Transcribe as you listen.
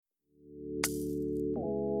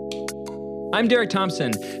I'm Derek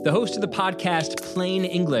Thompson, the host of the podcast Plain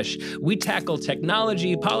English. We tackle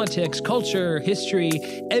technology, politics, culture, history,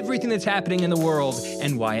 everything that's happening in the world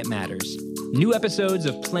and why it matters. New episodes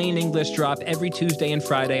of Plain English drop every Tuesday and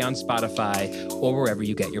Friday on Spotify or wherever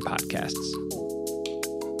you get your podcasts.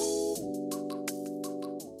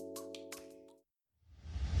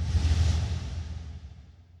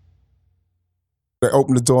 They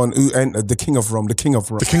opened the door and who entered? The King of Rome, the King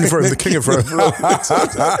of Rome. The King of Rome, the King of Rome.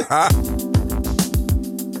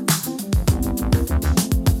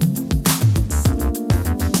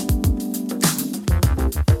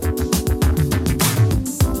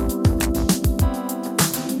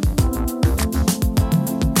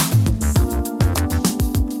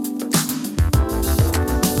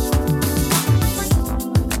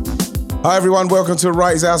 Hi everyone, welcome to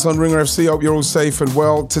Wrighty's House on Ringer FC. Hope you're all safe and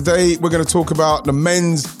well. Today we're going to talk about the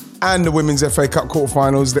men's and the women's FA Cup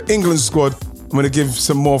quarterfinals, the England squad. I'm going to give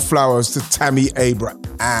some more flowers to Tammy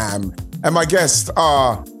Abraham. And my guests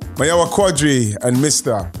are Mayowa Quadri and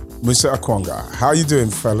Mr. Musa Akwanga. How are you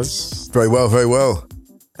doing, fellas? Very well, very well.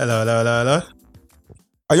 Hello.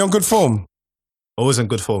 Are you on good form? Always in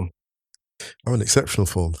good form. I'm in exceptional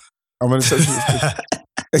form. I'm in exceptional form.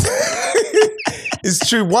 It's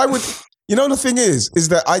true. Why would... You know, the thing is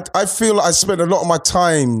that I feel like I spent a lot of my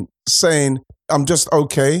time saying I'm just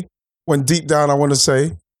okay, when deep down I want to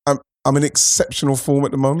say I'm in exceptional form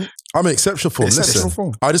at the moment. I'm in exceptional form. Exceptional Listen,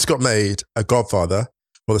 form. I just got made a godfather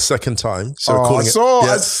for the second time. So we're calling I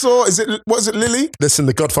saw. What is it, Lily? Listen,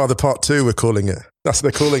 the Godfather Part 2, we're calling it. That's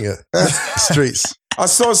what they're calling it. Streets. I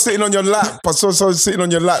saw sitting on your lap.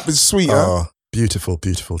 It's sweet, huh? Beautiful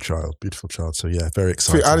child. So yeah, very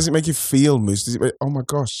exciting. How does it make you feel, Moose? Oh my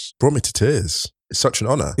gosh. Brought me to tears. It's such an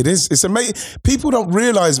honor. It is. It's amazing. People don't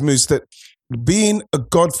realize, Moose, that being a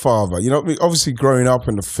godfather, you know, obviously growing up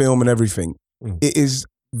in the film and everything, it is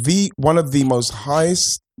one of the most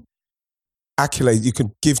highest accolades you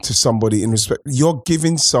can give to somebody in respect. You're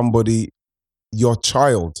giving somebody your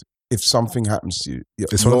child if something happens to you.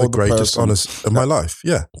 It's one of the greatest honors of my life.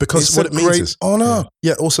 Yeah. Because what it means is honor.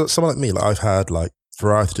 Yeah. Also, someone like me, like I've had like a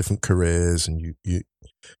variety of different careers and you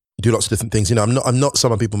do lots of different things. You know, I'm not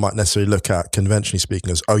someone people might necessarily look at conventionally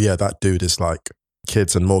speaking as, oh yeah, that dude is like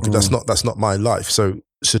kids and mortgage. That's not my life. So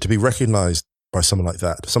to be recognized by someone like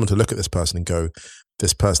that, someone to look at this person and go,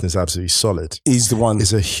 this person is absolutely solid. He's the one.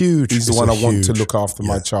 He's the one I want to look after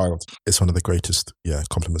my child. It's one of the greatest,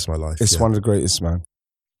 compliments of my life. It's one of the greatest, man.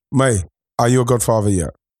 May, are you a godfather yet?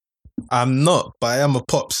 I'm not, but I am a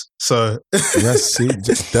pops. So yes, see,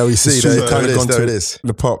 there we see. There it is.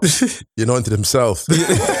 The pops. He anointed himself.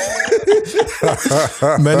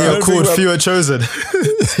 Many are called, few are chosen.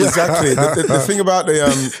 Exactly. The thing about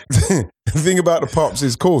the pops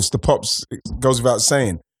is, of course, the pops goes without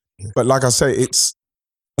saying. But like I say, it's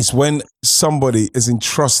when somebody has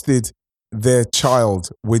entrusted their child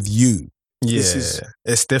with you. Yeah,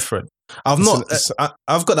 it's different. I've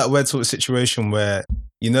got that weird sort of situation where,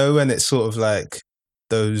 you know, when it's sort of like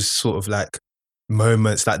those sort of like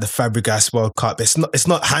moments like the Fabregas World Cup, it's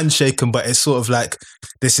not handshaking, but it's sort of like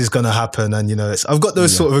this is gonna happen, and you know, I've got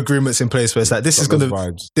those sort of agreements in place where it's like this is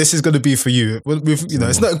gonna be for you. You know,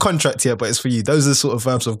 it's not a contract yet, but it's for you. Those are the sort of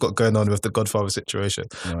vibes I've got going on with the Godfather situation.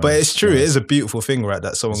 Right. But it's true, it is a beautiful thing, right?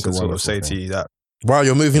 That someone can sort of say to you that. Wow,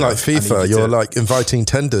 you're moving like FIFA. You're like inviting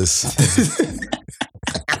tenders.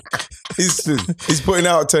 He's putting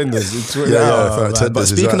out tenders. But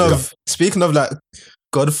speaking of like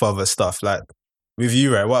Godfather stuff, like with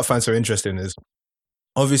you, right? What I find so interesting is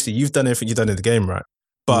obviously you've done everything you've done in the game, right?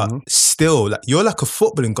 But still, like you're like a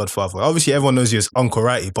footballing godfather. Obviously, everyone knows you as Uncle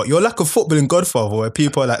Righty, but you're like a footballing godfather where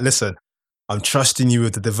people are like, listen, I'm trusting you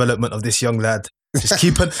with the development of this young lad. Just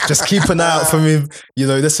keep an eye out for him. You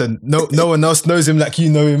know, listen, no one else knows him like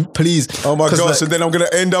you know him, please. Oh my gosh, so then I'm going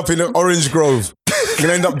to end up in an orange grove. I'm going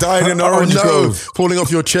to end up dying in an orange grove. Falling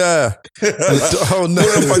off your chair. Oh no.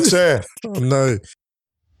 Falling off my chair. Oh no.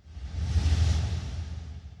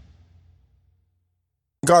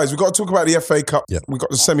 Guys, we've got to talk about the FA Cup. Yeah. We've got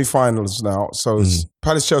the semi-finals now. So it's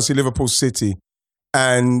Palace, Chelsea, Liverpool, City.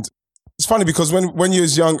 And it's funny because when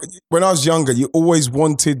I was younger, you always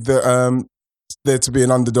wanted there to be an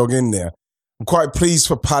underdog in there. I'm quite pleased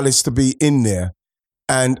for Palace to be in there.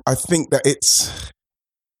 And I think that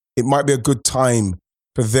it might be a good time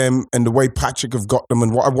for them and the way Patrick have got them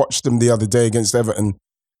and what I watched them the other day against Everton,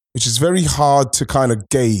 which is very hard to kind of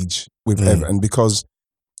gauge with Everton because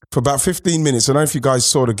for about 15 minutes, I don't know if you guys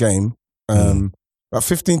saw the game, about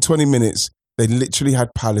 15, 20 minutes, they literally had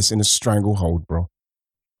Palace in a stranglehold, bro.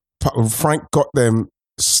 Frank got them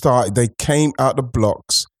started. They came out the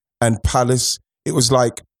blocks and Palace, it was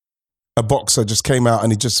like a boxer just came out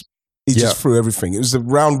and he just He just threw everything. It was the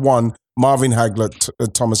round one, Marvin Hagler,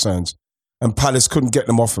 Thomas Hearns. And Palace couldn't get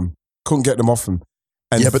them off him.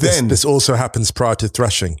 And but then, this also happens prior to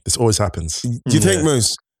threshing. This always happens. Do you think,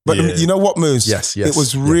 Moose? But you know what, Moose? Yes. It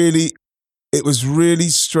was really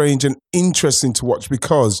strange and interesting to watch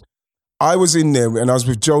because I was in there and I was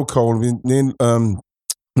with Joe Cole.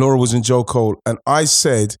 Laura was in Joe Cole. And I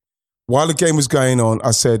said, while the game was going on,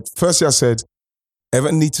 firstly I said,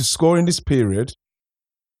 Everton need to score in this period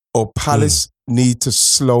or Palace need to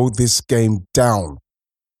slow this game down.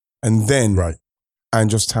 And then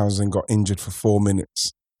Andros Townsend got injured for 4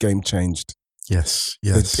 minutes. Game changed. Yes.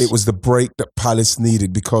 It was the break that Palace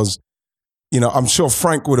needed because, I'm sure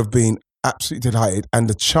Frank would have been absolutely delighted. And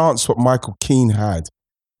the chance what Michael Keane had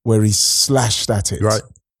where he slashed at it. Right.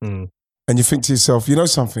 And you think to yourself, you know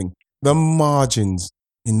something? The margins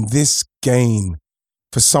in this game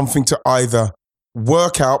for something to either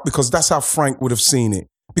work out, because that's how Frank would have seen it.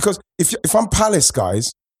 Because if I'm Palace,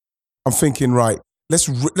 guys, I'm thinking, right, let's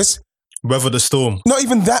weather the storm. Not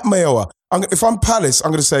even that, Mayowa. If I'm Palace,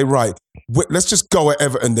 I'm going to say, right, let's just go at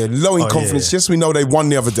Everton. They're low in confidence. Yes, we know they won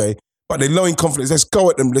the other day, but they're low in confidence. Let's go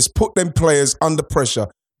at them. Let's put them players under pressure.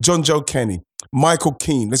 John Joe Kenny, Michael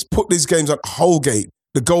Keane. Let's put these games on Holgate,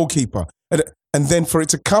 the goalkeeper. And then for it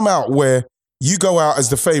to come out where you go out as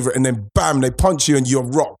the favourite and then bam, they punch you and you're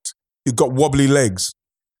rocked. You've got wobbly legs.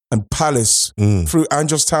 And Palace, through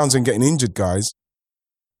Andros Townsend getting injured, guys,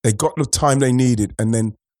 they got the time they needed. And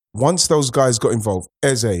then once those guys got involved,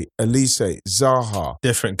 Eze, Elise, Zaha,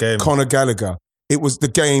 different game, Conor Gallagher, it was the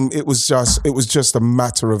game. It was just a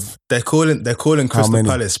matter of they're calling Crystal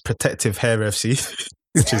Palace Protective Hair FC.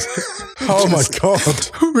 Which is oh my god,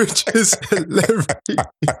 which is hilarious.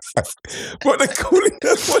 What they calling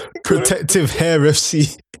that? Protective Hair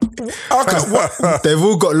FC. They've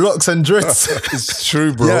all got locks and dreads. It's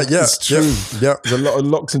true, bro. Yeah, it's true. Yeah, there's a lot of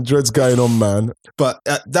locks and dreads going on, man. But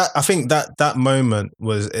I think that moment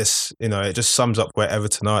it just sums up where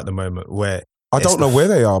Everton are at the moment. Where I don't know where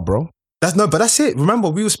they are, bro. But that's it. Remember,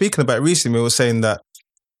 we were speaking about it recently. We were saying that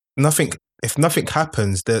if nothing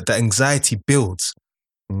happens, the anxiety builds.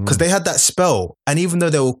 Because they had that spell, and even though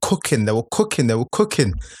they were cooking,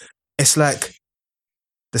 it's like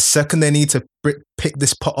the second they need to pick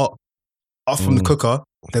this pot up from the cooker,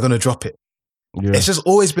 they're going to drop it. Yeah. It's just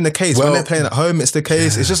always been the case. When they're playing at home, it's the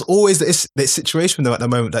case. Yeah. It's just always the situation though at the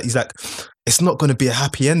moment that he's like, it's not going to be a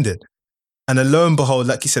happy ending. And then lo and behold,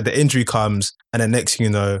 like you said, the injury comes, and then next thing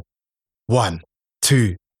you know, 1,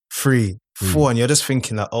 2, 3, 4, and you're just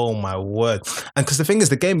thinking like, oh my word. And because the thing is,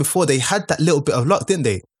 the game before, they had that little bit of luck, didn't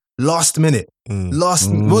they? Last minute.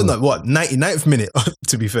 99th minute,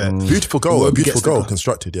 to be fair. Beautiful goal. A beautiful goal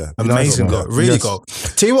constructed, yeah. Amazing goal. Really goal.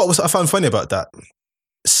 Tell you what I found funny about that.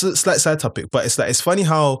 Slight side topic, but it's funny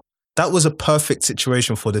how that was a perfect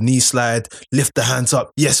situation for the knee slide, lift the hands up,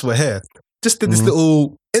 yes, we're here. Just did this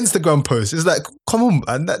little Instagram post. It's like, come on,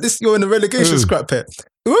 man, you're in a relegation scrap here.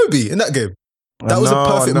 It won't be in that game. That was a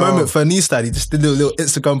perfect moment for a knee slide. He just did a little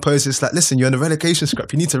Instagram post. It's like, listen, you're in a relegation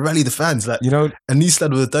scrap. You need to rally the fans. Like, a knee slide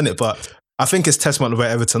would have done it. But I think it's testament to where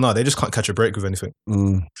Everton are. They just can't catch a break with anything.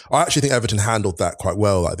 I actually think Everton handled that quite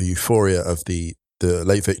well. Like the euphoria of the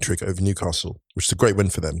late victory over Newcastle, which is a great win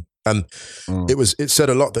for them. And it said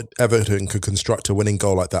a lot that Everton could construct a winning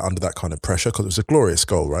goal like that under that kind of pressure, because it was a glorious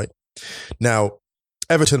goal, right? Now,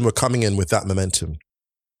 Everton were coming in with that momentum.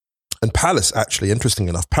 And Palace, actually, interesting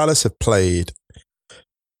enough, Palace have played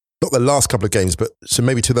not the last couple of games, but so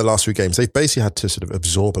maybe to the last 3 games, they've basically had to sort of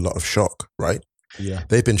absorb a lot of shock, right? Yeah.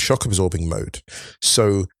 They've been shock absorbing mode.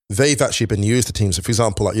 So they've actually been used to teams. So for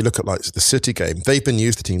example, like you look at like the City game, they've been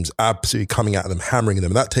used to teams absolutely coming at them, hammering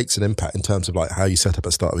them. And that takes an impact in terms of like how you set up at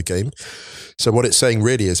the start of a game. So what it's saying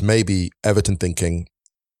really is maybe Everton thinking,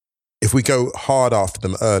 if we go hard after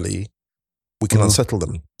them early, we can unsettle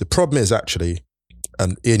them. The problem is actually,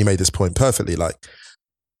 and Ian, you made this point perfectly, like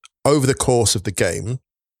over the course of the game,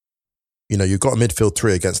 you've got a midfield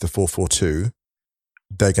 3 against the 4-4-2.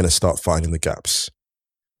 They're going to start finding the gaps.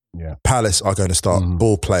 Yeah. Palace are going to start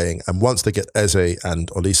ball playing. And once they get Eze and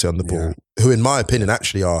Olise on the ball, who in my opinion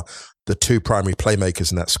actually are the 2 primary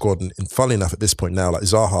playmakers in that squad. And funnily enough, at this point now, like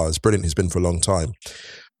Zaha is brilliant, he's been for a long time.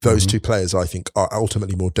 Those 2 players, I think, are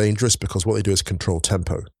ultimately more dangerous because what they do is control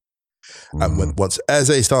tempo. And once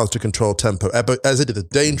Eze starts to control tempo, Eze did a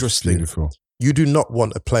dangerous thing. You do not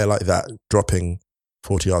want a player like that dropping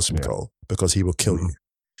 40 yards from goal because he will kill you.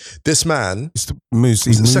 This man, he's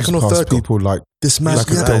the second or third people like this man. Like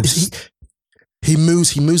a ghost. He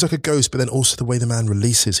moves like a ghost, but then also the way the man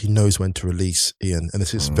releases, he knows when to release, Ian, and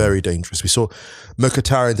this is very dangerous. We saw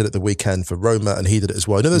Mkhitaryan did it the weekend for Roma, and he did it as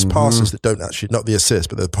well. There's passes that don't actually, not the assist,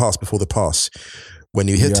 but the pass before the pass, when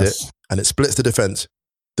you hit it and it splits the defence,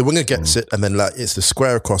 the winger gets it and then like it's the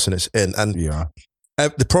square across and it's in. And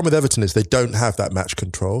the problem with Everton is they don't have that match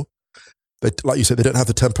control. They, like you said, they don't have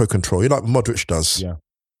the tempo control. You know, like Modric does. Yeah.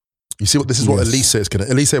 You see what this is what Elise is going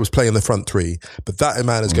to. Elise was playing the front three, but that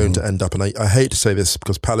man is going to end up. And I hate to say this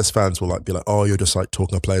because Palace fans will like be like, "Oh, you're just like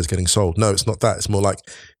talking of players getting sold." No, it's not that. It's more like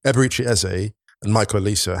Eberechi Eze and Michael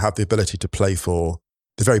Elise have the ability to play for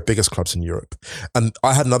the very biggest clubs in Europe. And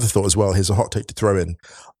I had another thought as well. Here's a hot take to throw in.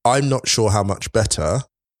 I'm not sure how much better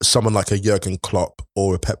someone like a Jurgen Klopp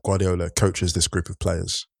or a Pep Guardiola coaches this group of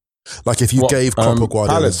players. Like if you gave Klopp or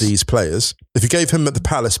Guardiola these players, if you gave him the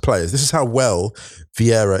Palace players, this is how well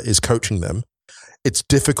Vieira is coaching them. It's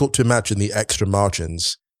difficult to imagine the extra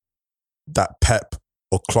margins that Pep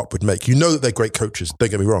or Klopp would make. You know that they're great coaches.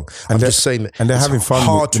 Don't get me wrong. I'm just saying that and they're having fun.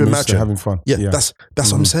 Hard to imagine. Having fun. Yeah, that's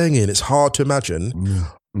what I'm saying, Ian. It's hard to imagine.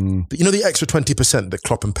 But you know the extra 20% that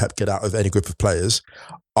Klopp and Pep get out of any group of players.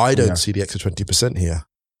 I don't see the extra 20% here.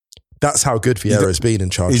 That's how good Vieira has been in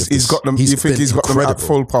charge. He's got them. You think he's got them at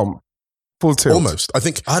full pump, full tilt? Almost. I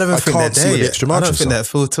think. I don't think they're there yet. The I don't think they're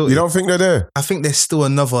full tilt. You don't think they're there? I think there's still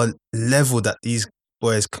another level that these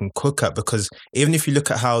boys can cook at, because even if you look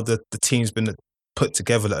at how the team's been put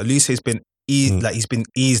together, like Olise's been he's been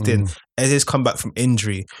eased in. Eze's come back from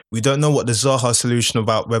injury. We don't know what the Zaha solution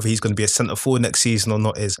about whether he's going to be a centre forward next season or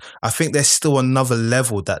not is. I think there's still another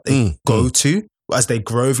level that they go to as they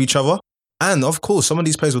grow with each other. And of course, some of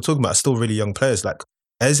these players we're talking about are still really young players. Like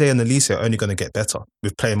Eze and Elise are only going to get better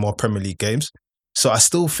with playing more Premier League games. So I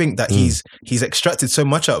still think that he's extracted so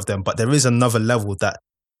much out of them, but there is another level that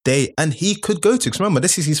he could go to. Because remember,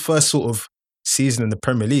 this is his first sort of season in the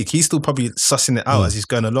Premier League. He's still probably sussing it out as he's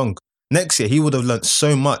going along. Next year, he would have learnt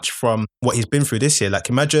so much from what he's been through this year. Like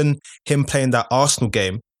imagine him playing that Arsenal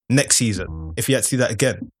game next season, if he had to do that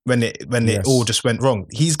again, when it all just went wrong.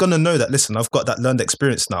 He's going to know that, listen, I've got that learned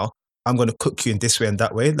experience now. I'm going to cook you in this way and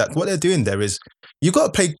that way. Like what they're doing there is, you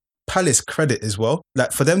got to pay Palace credit as well.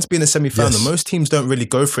 Like for them to be in a semi-final, most teams don't really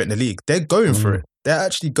go for it in the league. They're going for it. They're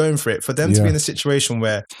actually going for it. For them to be in a situation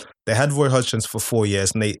where they had Roy Hodgson for 4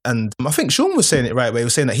 years, and I think Sean was saying it right, where he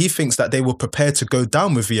was saying that he thinks that they were prepared to go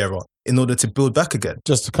down with Vieira in order to build back again,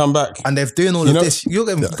 just to come back. And they're doing all of this. You've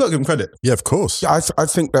got to give them credit. Yeah, of course. Yeah, I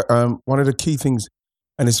think that one of the key things,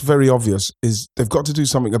 and it's very obvious, is they've got to do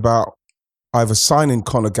something about either signing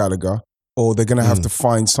Conor Gallagher, or they're going to have to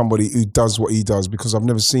find somebody who does what he does, because I've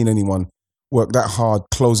never seen anyone work that hard,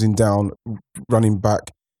 closing down, running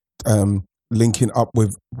back, linking up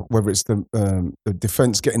with, whether it's the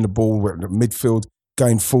defence getting the ball, the midfield,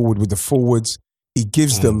 going forward with the forwards. He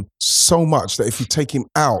gives them so much that if you take him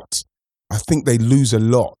out, I think they lose a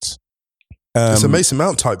lot. It's a Mason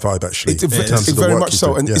Mount type vibe, actually. It's very much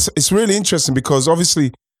so. And it's really interesting because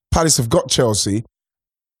obviously Palace have got Chelsea.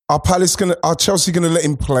 Are Chelsea going to let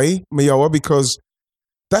him play, Mayowa? Because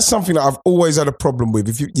that's something that I've always had a problem with.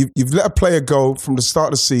 If you've let a player go from the start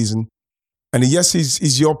of the season, and yes,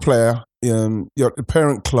 he's your player, your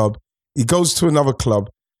parent club, he goes to another club,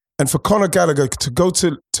 and for Conor Gallagher to go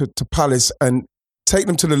to Palace and take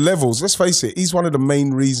them to the levels, let's face it, he's one of the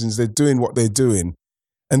main reasons they're doing what they're doing.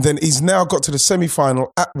 And then he's now got to the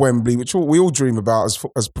semi-final at Wembley, which we all dream about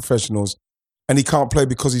as professionals, and he can't play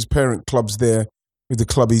because his parent club's there with the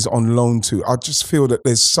club he's on loan to. I just feel that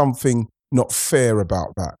there's something not fair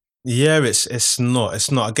about that. Yeah, it's not.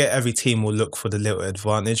 I get every team will look for the little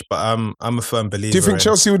advantage, but I'm a firm believer. Do you think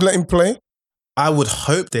Chelsea would let him play? I would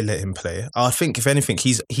hope they let him play. I think if anything,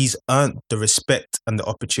 he's earned the respect and the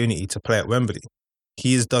opportunity to play at Wembley.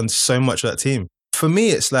 He has done so much for that team. For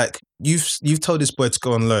me, it's like you've told this boy to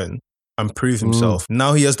go on loan and prove himself.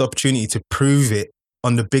 Now he has the opportunity to prove it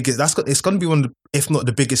on the biggest. It's going to be one of the, if not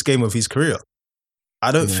the biggest game of his career.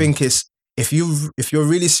 I don't think it's if you're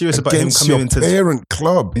really serious about him coming into the parent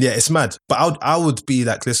club. Yeah, it's mad. But I would be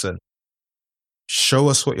like, listen, show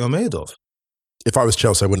us what you're made of. If I was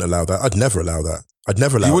Chelsea, I wouldn't allow that. I'd never allow that.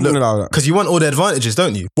 You wouldn't allow that because you want all the advantages,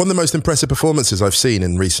 don't you? One of the most impressive performances I've seen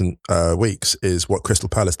in recent weeks is what Crystal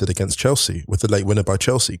Palace did against Chelsea with the late winner by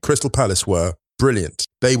Chelsea. Crystal Palace were brilliant.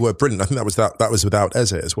 They were brilliant. I think that was without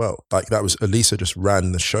Eze as well. Like that was Elisa just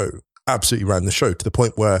ran the show, absolutely ran the show to the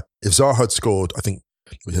point where if Zaha had scored, I think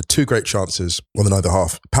we had two great chances on the either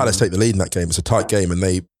half. Palace take the lead in that game. It's a tight game and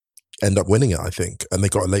they end up winning it, I think. And they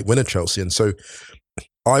got a late winner, Chelsea. And so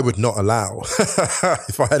I would not allow,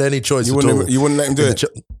 if I had any choice you wouldn't let him do it?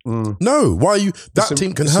 No, why are you? That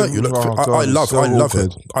team can hurt you. Look, I love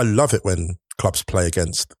it. I love it when clubs play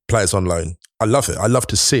against players on loan. I love it. I love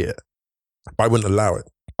to see it. But I wouldn't allow it.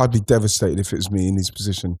 I'd be devastated if it was me in his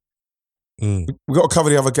position. We've got to cover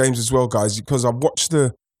the other games as well, guys, because I watched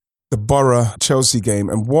the Borough Chelsea game,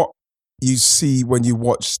 and what you see when you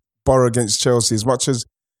watch Borough against Chelsea, as much as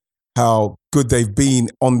how good they've been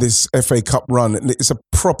on this FA Cup run. It's a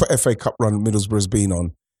proper FA Cup run Middlesbrough's been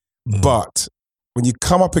on. Mm. But when you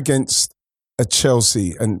come up against a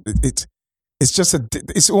Chelsea, and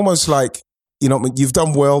it's almost like, you know, you've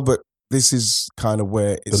done well, but this is kind of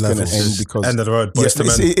where it's going to end, because end of the road.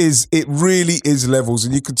 It really is levels,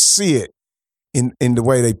 and you could see it in the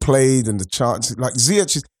way they played and the chances. Like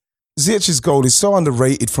Ziyech's goal is so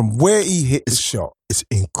underrated from where he hit the shot. It's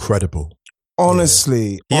incredible.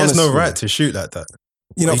 Honestly, he has no right to shoot like that.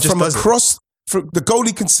 You know, from across, the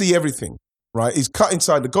goalie can see everything, right? He's cut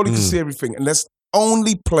inside. The goalie can see everything, and that's the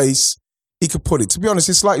only place he could put it. To be honest,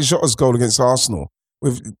 it's like Jota's goal against Arsenal.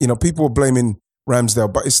 With, you know, people were blaming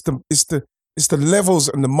Ramsdale, but it's the levels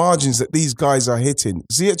and the margins that these guys are hitting.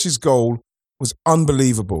 Ziyech's goal was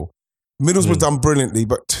unbelievable. Middlesbrough done brilliantly,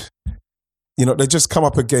 but you know, they just come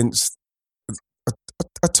up against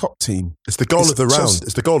a top team. It's the goal of the round.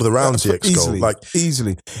 It's the goal of the round. Ziyech's goal, like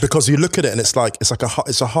easily, because you look at it and it's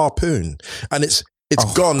a harpoon, and it's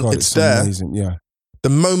gone. God, it's there. Amazing, yeah. The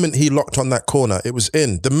moment he locked on that corner, it was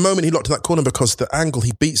in. The moment he locked on that corner, because the angle,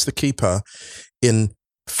 he beats the keeper in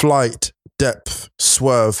flight, depth,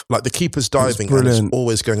 swerve. Like, the keeper's diving and it's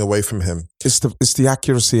always going away from him. It's the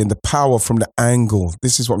accuracy and the power from the angle.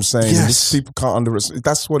 This is what I'm saying. Yes. This, people can't underestimate.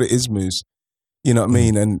 That's what it is, Moose. You know what I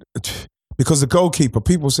mean? And because the goalkeeper,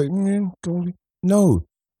 people say, goalie. No,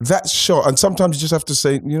 that shot. And sometimes you just have to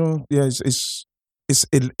say, you know, yeah, it's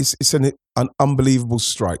an unbelievable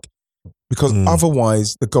strike. Because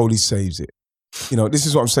otherwise, the goalie saves it. You know, this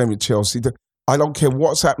is what I'm saying with Chelsea. I don't care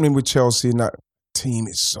what's happening with Chelsea, and that team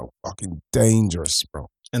is so fucking dangerous, bro.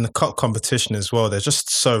 In the cup competition as well, they're just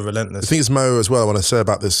so relentless. The thing is, Mo, as well, I want to say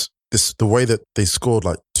about this the way that they scored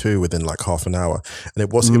like 2 within like half an hour, and it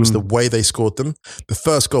was the way they scored them. The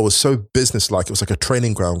first goal was so businesslike; it was like a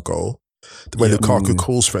training ground goal. The way Lukaku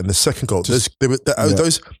calls for it, and the second goal,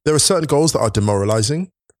 there are certain goals that are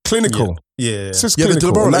demoralising. Clinical. Yeah. It's just clinical.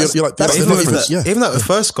 Even like the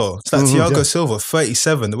first goal, it's like Thiago Silva,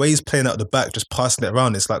 37, the way he's playing out the back, just passing it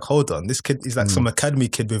around, it's like, hold on, this kid is like some academy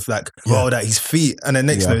kid with like, rolled out his feet. And then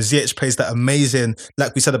next, Ziyech plays that amazing,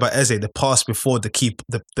 like we said about Eze, the pass before the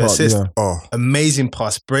assist. Yeah. Oh. Amazing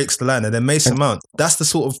pass, breaks the line, and then Mason Mount. That's the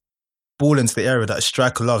sort of ball into the area that a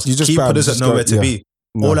striker loves. Keeper doesn't know where to be.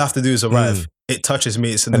 No. All I have to do is arrive. It touches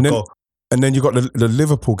me, it's in the goal. And then you got the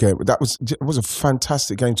Liverpool game. It was a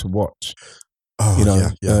fantastic game to watch. Oh, you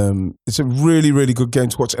know, it's a really, really good game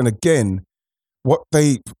to watch. And again, what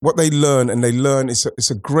they learn, it's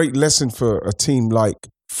a great lesson for a team like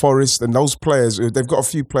Forest and those players. They've got a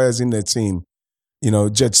few players in their team. You know,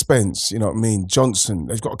 Jed Spence. You know what I mean? Johnson.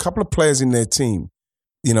 They've got a couple of players in their team.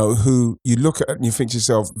 You know, who you look at and you think to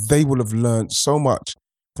yourself, they will have learned so much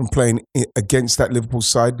from playing against that Liverpool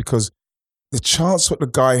side, because the chance what the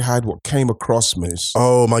guy had, what came across, Moose.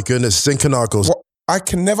 Oh my goodness, Zinchenko's. What I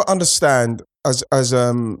can never understand as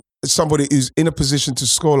somebody who's in a position to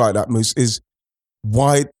score like that, Moose, is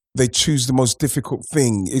why they choose the most difficult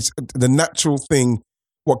thing. It's the natural thing.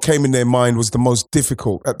 What came in their mind was the most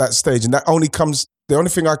difficult at that stage, and that only comes. The only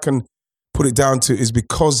thing I can put it down to is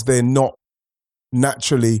because they're not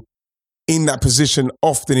naturally in that position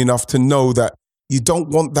often enough to know that you don't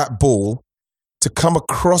want that ball to come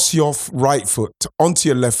across your right foot onto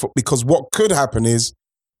your left foot, because what could happen is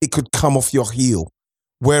it could come off your heel.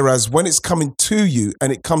 Whereas when it's coming to you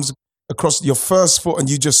and it comes across your first foot and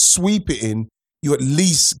you just sweep it in, you at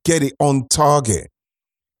least get it on target.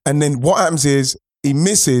 And then what happens is he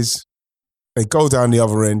misses, they go down the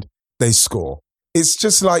other end, they score. It's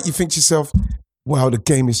just like you think to yourself, wow, the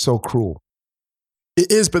game is so cruel. It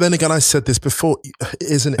is, but then again, I said this before. It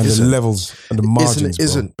isn't. And the levels and the margins.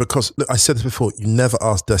 Isn't because look, I said this before. You never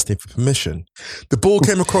ask Destiny for permission. The ball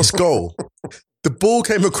came across goal. The ball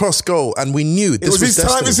came across goal, and we knew this was his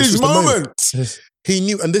time. It was his moment. He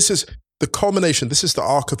knew, and this is the culmination. This is the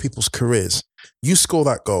arc of people's careers. You score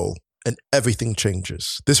that goal, and everything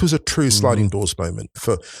changes. This was a true sliding doors moment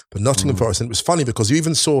for Nottingham Forest, and it was funny because you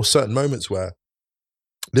even saw certain moments where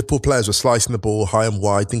Liverpool players were slicing the ball high and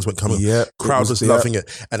wide. Things weren't coming. Crowd was loving it.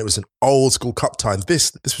 And it was an old school cup time.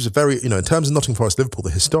 This was a very, you know, in terms of Nottingham Forest, Liverpool,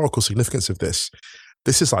 the historical significance of this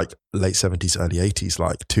is like late 70s, early 80s,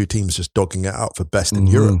 like two teams just dogging it out for best in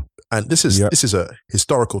Europe. And this is a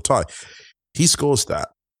historical tie. He scores that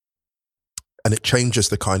and it changes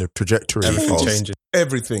the kind of trajectory. Everything changes.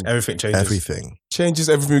 Everything changes. Everything. Changes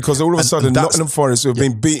everything, because all of a sudden Nottingham Forest, who have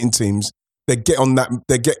been beating teams, they get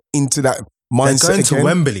into that mindset. They're going to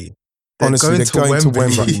Wembley. Honestly, they're going to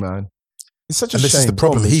Wembley, man. It's such a shame. This is the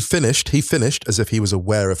problem. He finished as if he was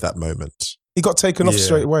aware of that moment. He got taken off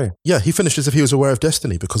straight away. Yeah, he finished as if he was aware of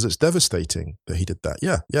destiny because it's devastating that he did that.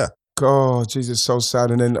 Yeah. God, Jesus, so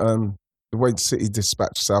sad. And then the way City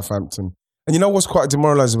dispatched Southampton. And you know what's quite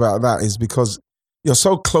demoralising about that is because you're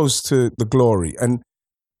so close to the glory. And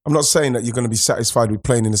I'm not saying that you're going to be satisfied with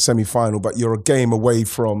playing in the semi-final, but you're a game away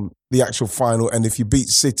from the actual final. And if you beat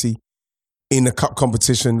City in a cup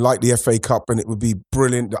competition like the FA Cup, and it would be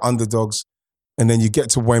brilliant, the underdogs, and then you get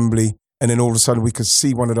to Wembley, and then all of a sudden we could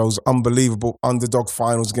see one of those unbelievable underdog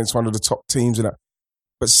finals against one of the top teams.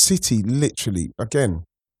 But City, literally, again,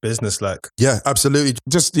 business-like. Yeah, absolutely.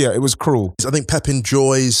 It was cruel. I think Pep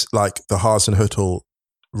enjoys like the Hasenhüttl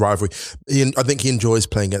rivalry. I think he enjoys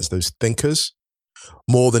playing against those thinkers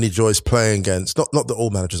more than he enjoys playing against, not that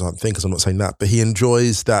all managers aren't thinkers, I'm not saying that, but he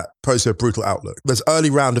enjoys that brutal outlook. There's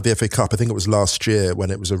early round of the FA Cup, I think it was last year,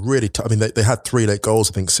 when it was a really tough, I mean, they had 3 late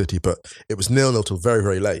goals, I think, City, but it was 0-0 till very,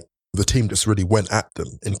 very late. The team just really went at them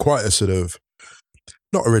in quite a sort of,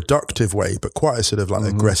 not a reductive way, but quite a sort of like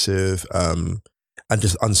aggressive and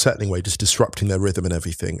just unsettling way, just disrupting their rhythm and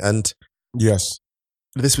everything. And yes,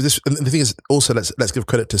 and the thing is also let's give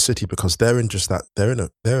credit to City because they're in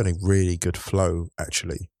a really good flow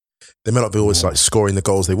actually. They may not be always like scoring the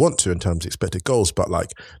goals they want to in terms of expected goals, but like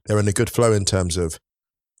they're in a good flow in terms of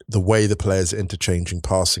the way the players are interchanging,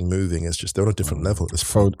 passing, moving. It's just they're on a different level at this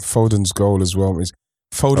point. Foden's goal as well.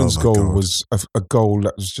 Foden's goal was a goal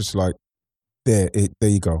that was just like there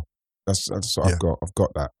you go. That's what I've got. I've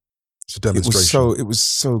got that. It's a demonstration. It was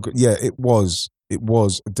so good. Yeah, it was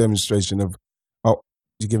a demonstration of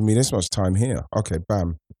you're giving me this much time here. Okay,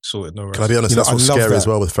 bam. Sorted, no rest. Can I be honest? That's what's scary as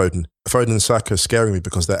well with Foden. Foden and Saka are scaring me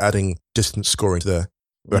because they're adding distance scoring to their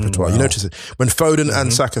repertoire. Wow. You notice it when Foden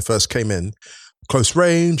and Saka first came in, close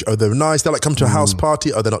range. Oh, they're nice. They're like come to a house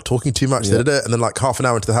party. Oh, they're not talking too much. And then like half an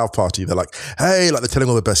hour into the house party, they're like, hey, like they're telling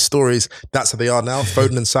all the best stories. That's how they are now.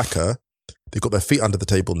 Foden and Saka, they've got their feet under the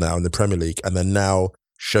table now in the Premier League, and they're now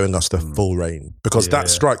showing us the full reign because that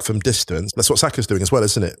strike from distance, that's what Saka's doing as well,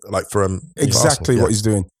 isn't it? Like from exactly what he's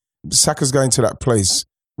doing. Saka's going to that place.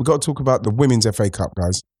 We've got to talk about the Women's FA Cup,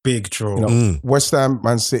 guys. Big draw. You know, West Ham,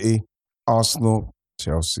 Man City, Arsenal,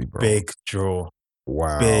 Chelsea, bro. Big draw.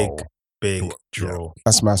 Wow. Big draw. Yeah.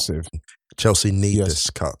 That's massive. Chelsea need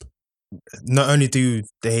this cup. Not only do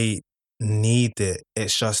they need it,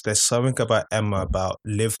 it's just there's something about Emma, about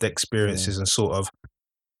lived experiences and sort of,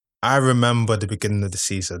 I remember the beginning of the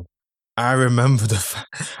season. I remember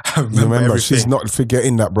everything. She's not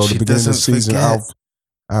forgetting that, bro. The beginning of the season,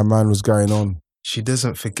 how man was going on. She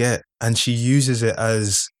doesn't forget. And she uses it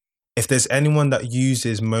as, if there's anyone that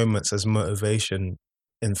uses moments as motivation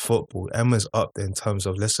in football, Emma's up there in terms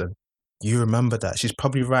of, listen, you remember that. She's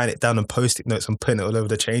probably writing it down on Post-it notes and putting it all over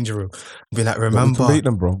the changing room. Be like, remember. We can beat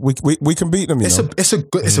them, bro. We can beat them, It's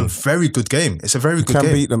a very good game. It's a very good game. We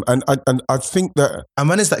can beat them. And I think that... And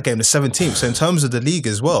when is that game? The 17th. So in terms of the league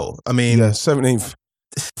as well, I mean... Yeah, 17th.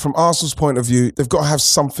 From Arsenal's point of view, they've got to have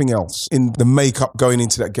something else in the makeup going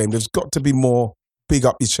into that game. There's got to be more big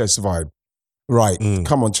up your chest vibe. Right.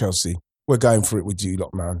 Come on, Chelsea. We're going for it with you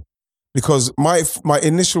lot, man. Because my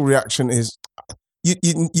initial reaction is... You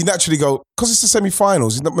naturally go, because it's the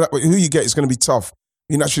semi-finals, who you get is going to be tough.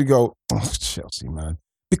 You naturally go, oh, Chelsea, man.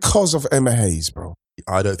 Because of Emma Hayes, bro.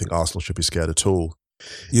 I don't think Arsenal should be scared at all.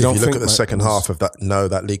 If you look at the second half of that,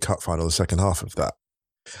 that League Cup final, the second half of that,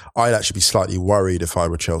 I'd actually be slightly worried if I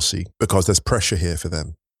were Chelsea because there's pressure here for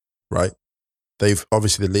them, right? They've,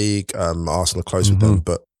 obviously the league, Arsenal are close with them,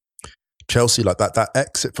 but Chelsea, like that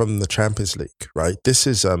exit from the Champions League, right? This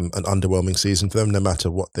is an underwhelming season for them, no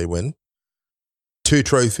matter what they win. 2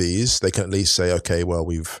 trophies, they can at least say, okay, well,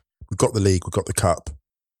 we've got the league, we've got the cup.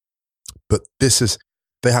 But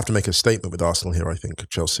they have to make a statement with Arsenal here, I think,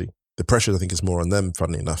 Chelsea. The pressure, I think, is more on them,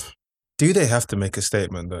 funnily enough. Do they have to make a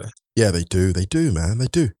statement, though? Yeah, they do. They do, man. They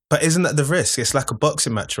do. But isn't that the risk? It's like a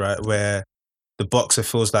boxing match, right? Where the boxer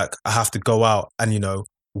feels like, I have to go out and,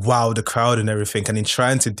 wow the crowd and everything. And in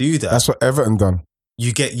trying to do that... That's what Everton done.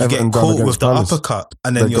 You get caught with the uppercut,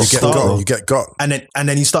 and then you get got, and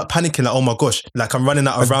then you start panicking like, oh my gosh, like I'm running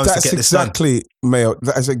out of rounds to get this done. Mayo.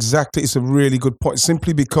 That's exactly. It's a really good point.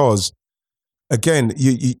 Simply because, again,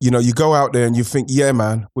 you go out there and you think, yeah,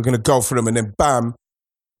 man, we're gonna go for them, and then bam,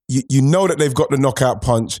 you know that they've got the knockout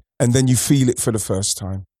punch, and then you feel it for the first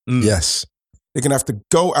time. Yes, they're gonna have to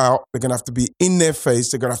go out. They're gonna have to be in their face.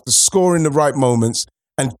 They're gonna have to score in the right moments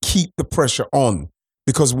and keep the pressure on.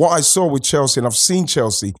 Because what I saw with Chelsea, and I've seen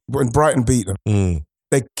Chelsea, when Brighton beat them,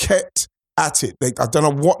 they kept at it. I don't know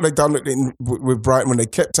what they've done with Brighton when they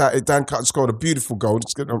kept at it. Dan Cutler scored a beautiful goal.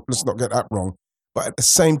 Let's not get that wrong. But at the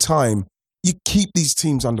same time, you keep these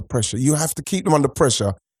teams under pressure. You have to keep them under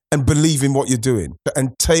pressure. and believe in what you're doing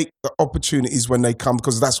and take the opportunities when they come,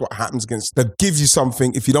 because that's what happens against. They give you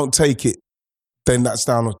something. If you don't take it, then that's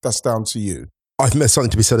down to you. I think there's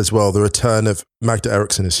something to be said as well. The return of Magda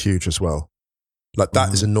Eriksson is huge as well. Like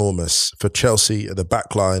that is enormous for Chelsea at the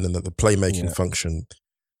back line and the playmaking function.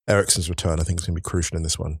 Eriksson's return, I think, is going to be crucial in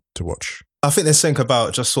this one to watch. I think there's something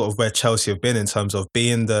about just sort of where Chelsea have been in terms of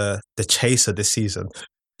being the chaser this season,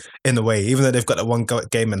 in a way. Even though they've got that one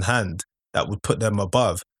game in hand that would put them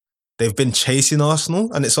above, they've been chasing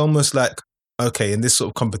Arsenal, and it's almost like, okay, in this sort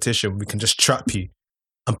of competition, we can just trap you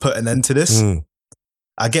and put an end to this.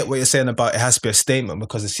 I get what you're saying about it has to be a statement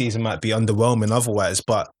because the season might be underwhelming otherwise,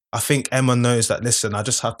 but I think Emma knows that, listen, I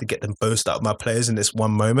just have to get them both out of my players in this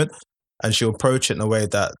one moment, and she'll approach it in a way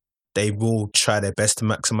that they will try their best to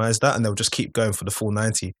maximise that, and they'll just keep going for the full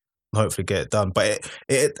 90 and hopefully get it done. But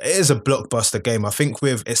it is a blockbuster game. I think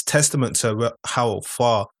it's testament to how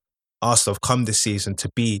far Arsenal have come this season to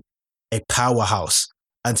be a powerhouse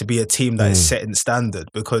and to be a team that is setting standard,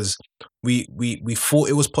 because we thought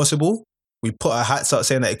it was possible. We put our hats out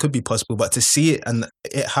saying that it could be possible, but to see it and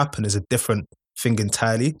it happen is a different thing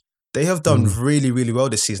entirely. They have done really, really well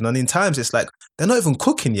this season. And in times, it's like they're not even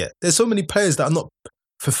cooking yet. There's so many players that are not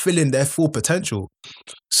fulfilling their full potential.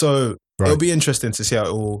 So it'll be interesting to see how it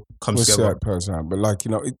all comes together. See how it pans out. But like, you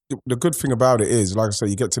know, the good thing about it is, like I say,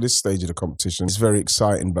 you get to this stage of the competition, it's very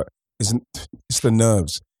exciting, but it's the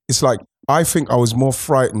nerves. It's like, I think I was more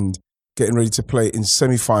frightened getting ready to play in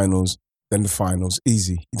semi-finals than the finals.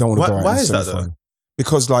 Easy. You don't want to go out in the semi-final. Why is that though?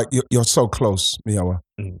 Because like, you're so close, Miawa.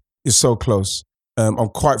 You're so close. I'm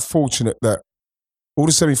quite fortunate that all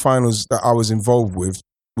the semi-finals that I was involved with,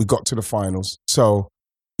 we got to the finals. So,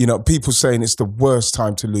 you know, people saying it's the worst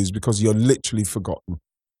time to lose because you're literally forgotten.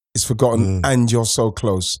 It's forgotten and you're so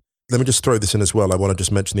close. Let me just throw this in as well. I want to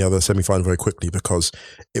just mention the other semi-final very quickly, because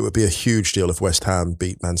it would be a huge deal if West Ham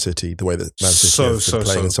beat Man City the way that Man City have been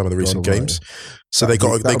playing in some of the recent games. So they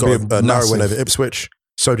got a narrow win over Ipswich.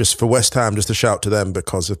 So just for West Ham, just a shout to them,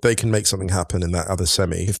 because if they can make something happen in that other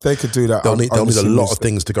semi, if they could do that, they'll need a lot of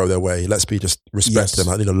things to go their way. Let's be just respect them.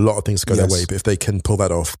 I need a lot of things to go their way, but if they can pull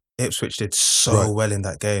that off. Ipswich did so well in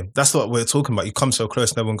that game. That's what we're talking about. You come so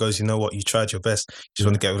close, and everyone goes, you know what, you tried your best. You just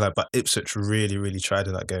want to get it right. But Ipswich really, really tried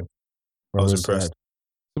in that game. I was impressed.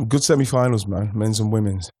 Some good semi-finals, man, men's and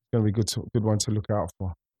women's. It's going to be good one to look out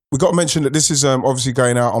for. We got to mention that this is obviously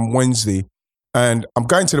going out on Wednesday. And I'm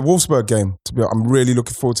going to the Wolfsburg game. I'm really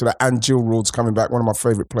looking forward to that. And Jill Roord's coming back, one of my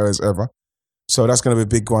favourite players ever. So that's going to be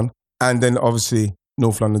a big one. And then obviously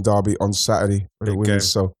North London Derby on Saturday for the women's.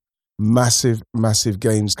 So massive, massive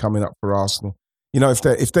games coming up for Arsenal. You know,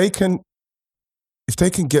 if they can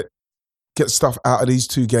get stuff out of these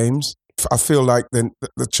two games, I feel like then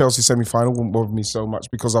the Chelsea semi-final wouldn't bother me so much,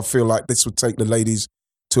 because I feel like this would take the ladies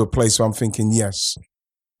to a place where I'm thinking, yes,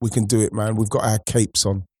 we can do it, man. We've got our capes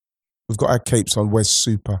on. We're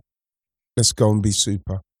super. Let's go and be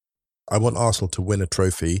super. I want Arsenal to win a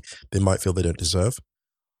trophy they might feel they don't deserve.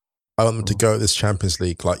 I want them to go at this Champions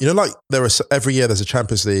League. Like, you know, like every year there's a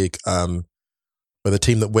Champions League where the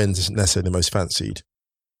team that wins isn't necessarily the most fancied.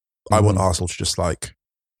 I want Arsenal to just like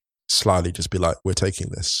slyly just be like, we're taking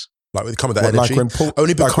this. Like with come with that energy.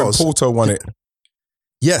 Only because when Porto won it.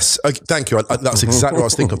 Yes, thank you. That's exactly what I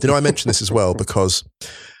was thinking of. You know, I mentioned this as well because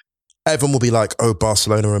everyone will be like, oh,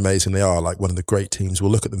 Barcelona are amazing. They are like one of the great teams. We'll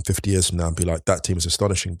look at them 50 years from now and be like, that team is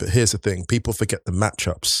astonishing. But here's the thing. People forget the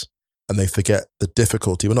matchups and they forget the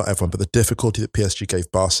difficulty. Well, not everyone, but the difficulty that PSG gave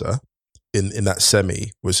Barca in that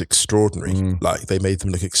semi was extraordinary. Like they made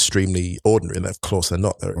them look extremely ordinary. And of course they're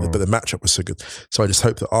not. But the matchup was so good. So I just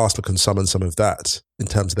hope that Arsenal can summon some of that in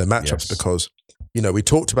terms of their matchups because, you know, we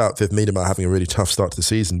talked about Viv Miedema having a really tough start to the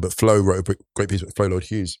season, but Flo wrote a great piece with Flo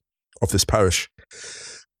Lloyd-Hughes of this parish.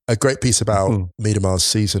 A great piece about Miedema's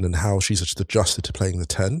season and how she's just adjusted to playing the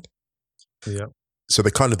 10. Yeah. So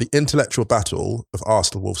the kind of the intellectual battle of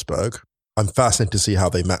Arsenal-Wolfsburg, I'm fascinated to see how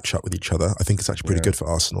they match up with each other. I think it's actually pretty good for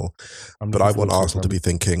Arsenal. But I want Arsenal to be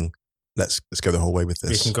thinking, let's go the whole way with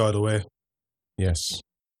this. We can go the way. Yes.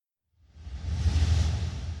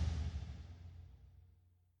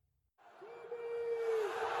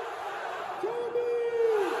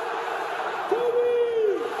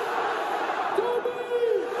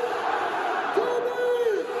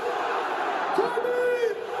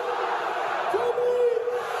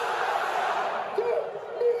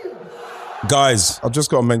 Guys, I've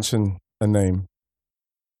just got to mention a name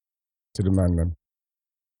to the man then.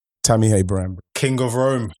 Tammy Abraham. King of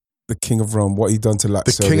Rome. The King of Rome. What he done to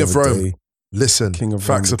Lazio the King of Rome. Listen, King of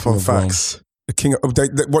facts Rome, upon facts. The king of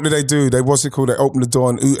what do they do? What's it called? They open the door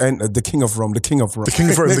and who entered? The king of Rome. The king of Rome. The king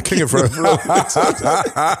of Rome. The king of Rome.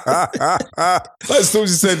 That's what you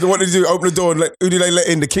said. What did they do? Open the door and who do they let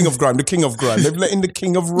in? The king of grime. The king of grime. They've let in the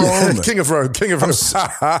king of Rome. Yeah, king of Rome. King of Rome.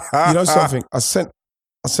 You know something? I sent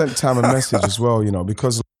Tam a message as well. You know,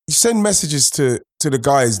 because you send messages to the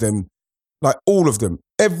guys, them like all of them,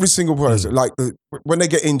 every single person. Like when they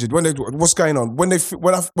get injured, what's going on? When I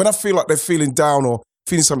feel like they're feeling down or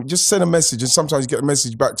feeling something, just send a message, and sometimes you get a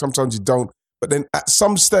message back, sometimes you don't. But then at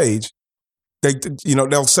some stage,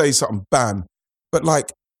 they'll say something, bam. But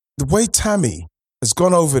like the way Tammy has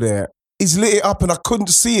gone over there, he's lit it up, and I couldn't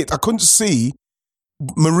see it. I couldn't see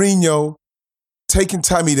Mourinho taking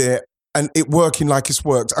Tammy there and it working like it's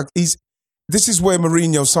worked. This is where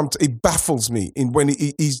Mourinho he baffles me in when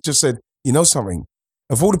he's just said, you know something,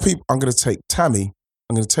 of all the people, I'm going to take Tammy,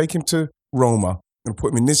 I'm going to take him to Roma and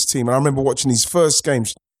put him in this team. And I remember watching his first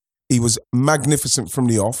games. He was magnificent from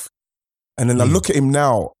the off. And then I look at him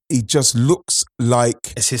now, he just looks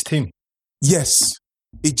like... It's his team. Yes.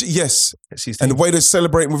 Yes. It's his team. And the way they're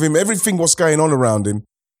celebrating with him, everything what's going on around him,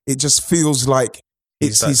 it just feels like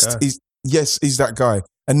he's that guy.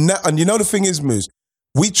 And you know the thing is, Moose,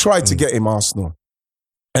 we tried to get him Arsenal.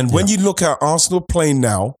 And when you look at Arsenal playing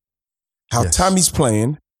now, how Tammy's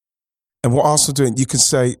playing and what Arsenal doing, you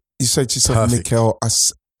say to yourself, Mikel, I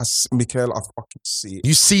fucking see it.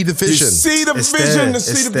 You see the vision. You see the vision. You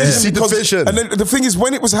see the vision. And then the thing is,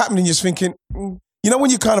 when it was happening, you're thinking, you know, when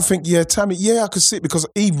you kind of think, yeah, Tammy, I could see it because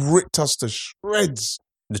he ripped us to shreds.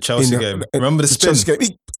 The Chelsea game. Remember the spin? Chelsea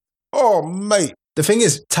game. Mate. The thing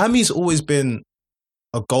is, Tammy's always been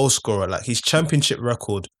a goal scorer. Like his championship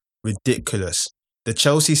record, ridiculous. The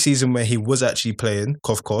Chelsea season where he was actually playing,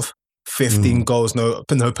 cough, cough, 15 goals, no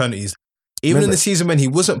penalties. Even in the season when he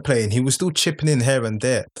wasn't playing, he was still chipping in here and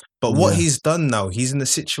there. But what he's done now, he's in a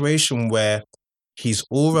situation where his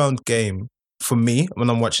all-round game, for me, when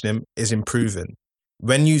I'm watching him, is improving.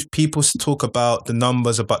 When people talk about the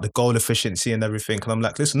numbers, about the goal efficiency and everything, and I'm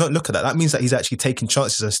like, listen, don't look at that. That means that he's actually taking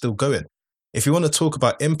chances and still going. If you want to talk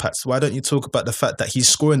about impacts, why don't you talk about the fact that he's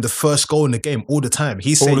scoring the first goal in the game all the time?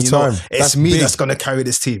 He's saying, it's me that's going to carry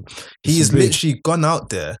this team. He's literally gone out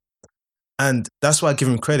there. And that's why I give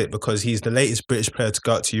him credit, because he's the latest British player to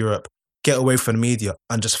go out to Europe, get away from the media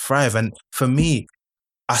and just thrive. And for me,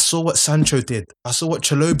 I saw what Sancho did. I saw what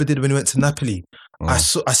Chalobah did when he went to Napoli. I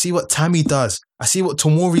see what Tammy does. I see what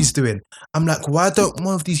Tomori's doing. I'm like, why don't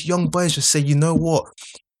one of these young boys just say, you know what?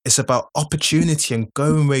 It's about opportunity and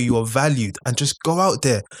going where you are valued and just go out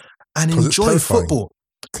there and enjoy football.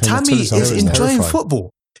 Tammy is enjoying football.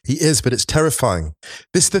 He is, but it's terrifying.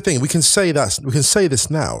 This is the thing. We can say this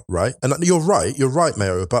now, right? And you're right,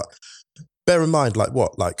 Mayo. But bear in mind,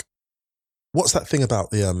 what's that thing about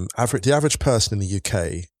the average person in the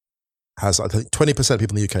UK has, I think 20% of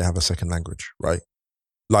people in the UK have a second language, right?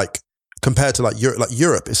 Like compared to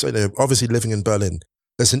Europe, it's obviously living in Berlin.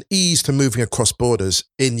 There's an ease to moving across borders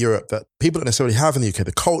in Europe that people don't necessarily have in the UK.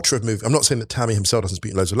 The culture of moving. I'm not saying that Tammy himself doesn't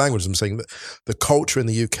speak loads of languages. I'm saying that the culture in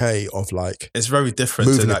the UK of it's very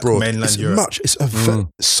different to abroad, mainland Europe.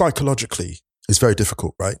 Psychologically, it's very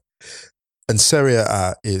difficult, right? And Serie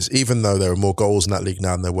A is, even though there are more goals in that league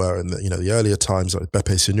now than there were in the earlier times, like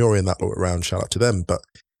Beppe Signori and that lot around. Shout out to them, but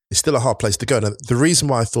it's still a hard place to go. Now, the reason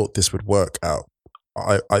why I thought this would work out,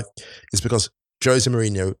 is because Jose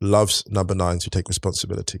Mourinho loves number 9s who take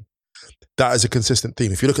responsibility. That is a consistent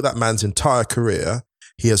theme. If you look at that man's entire career,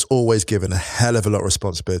 he has always given a hell of a lot of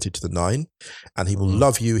responsibility to the 9, and he will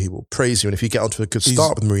love you, he will praise you, and if you get onto a good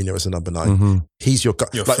start with Mourinho as a number 9, he's your guy.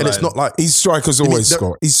 And it's not like... His strikers always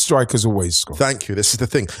score. His strikers always score. Thank you. This is the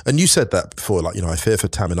thing. And you said that before, I fear for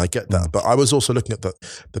Tam, and I get that. But I was also looking at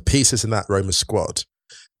the pieces in that Roma squad,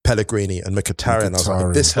 Pellegrini and Mkhitaryan, and I was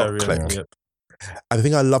like, this hot click. Yep. And the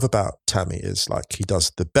thing I love about Tammy is he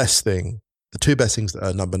does the two best things that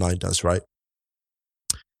a number 9 does, right?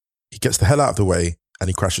 He gets the hell out of the way and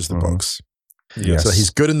he crashes the box. Yes. So he's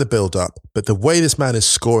good in the build-up, but the way this man is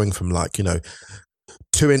scoring from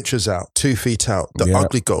 2 inches out, 2 feet out, the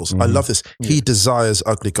ugly goals. I love this. He desires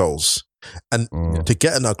ugly goles. And to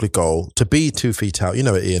get an ugly goal, to be 2 feet out, you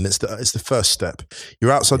know it, Ian, it's the first step.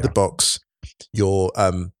 You're outside the box. You're...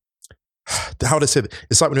 how would I say that?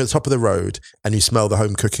 It's like when you're at the top of the road and you smell the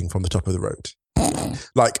home cooking from the top of the road.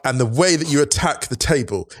 And the way that you attack the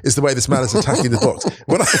table is the way this man is attacking the box.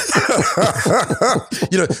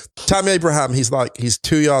 Tammy Abraham, he's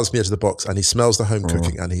 2 yards from the edge of the box and he smells the home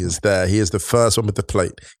cooking and he is there. He is the first one with the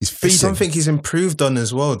plate. He's feeding. It's something he's improved on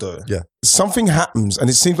as well, though. Yeah. Something happens, and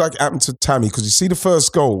it seems like it happened to Tammy, because you see the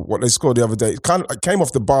first goal, what they scored the other day, it kind of came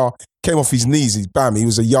off the bar, came off his knees, he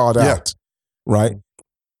was a yard out, right?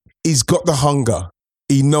 he's got the hunger.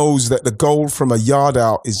 He knows that the goal from a yard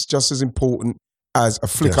out is just as important as a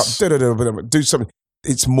flick up. Do something.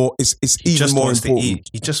 It's more. It's even more important.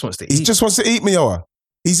 He just wants to eat. He just wants to eat, Mioa.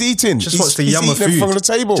 He's eating. Just wants to yum food from the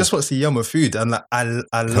table. Just wants to yum food, and like, I love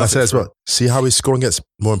Can I say it as well? See how he's scoring against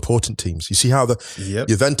more important teams. You see how the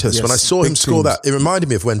Juventus. Yes, when I saw him score teams. that, it reminded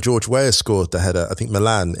me of when George Weah scored the header. I think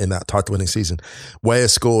Milan in that title-winning season. Weah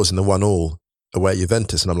scores in the 1-1 away at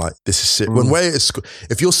Juventus, and I'm like, this is it. When Weah is,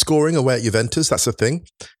 if you're scoring away at Juventus, that's the thing.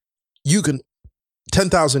 You can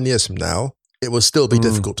 10,000 years from now, it will still be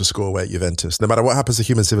difficult to score away at Juventus. No matter what happens to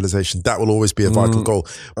human civilization, that will always be a vital goal.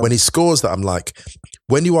 When he scores that, I'm like,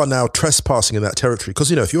 when you are now trespassing in that territory,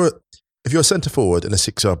 because, you know, if you're a centre forward in a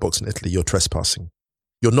 6-yard box in Italy, you're trespassing.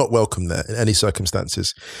 You're not welcome there in any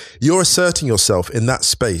circumstances. You're asserting yourself in that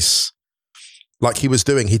space like he was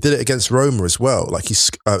doing. He did it against Roma as well. Like it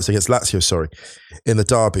was against Lazio, sorry, in the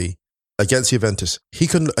derby. Against Juventus, he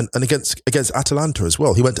couldn't, and against Atalanta as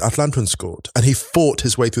well. He went to Atalanta and scored, and he fought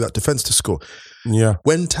his way through that defence to score. Yeah.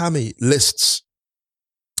 When Tammy lists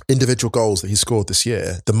individual goals that he scored this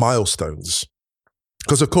year, the milestones,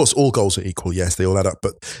 because of course all goals are equal. Yes, they all add up,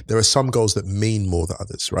 but there are some goals that mean more than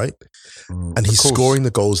others, right? And he's scoring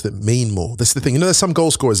the goals that mean more. This is the thing. You know, there's some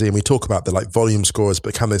goal scorers here, and we talk about the like volume scorers,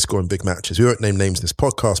 but can they score in big matches? We won't name names in this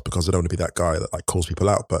podcast because I don't want to be that guy that like calls people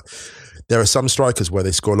out, but there are some strikers where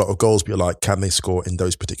they score a lot of goals, but you're like, can they score in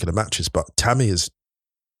those particular matches? But Tammy is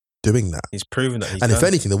doing that. He's proven that he can. And if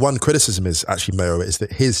anything, the one criticism is actually, Mayo, is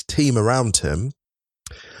that his team around him,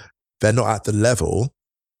 they're not at the level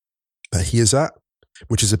that he is at,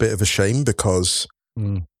 which is a bit of a shame because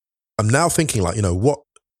I'm now thinking like,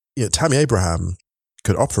 Tammy Abraham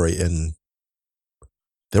could operate in.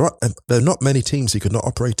 There are not many teams he could not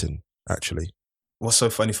operate in, actually. What's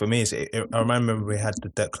so funny for me is I remember we had the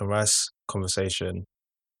Declan Rice conversation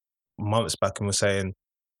months back and we're saying,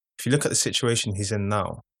 if you look at the situation he's in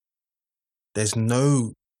now, there's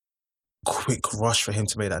no quick rush for him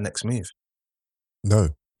to make that next move. No.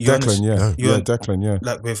 Declan, yeah.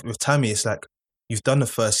 Like with Tammy, it's like, you've done the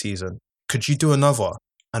first season. Could you do another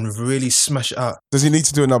and really smash it out? Does he need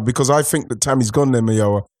to do another? Because I think that Tammy's gone there,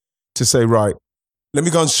 Mioa, to say, right, let me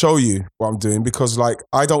go and show you what I'm doing, because like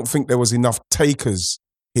I don't think there was enough takers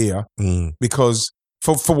here because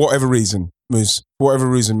for whatever reason, Moose, for whatever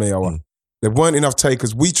reason, Mioa, there weren't enough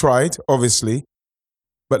takers. We tried, obviously,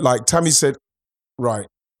 but like Tammy said, right,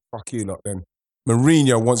 fuck you lot then.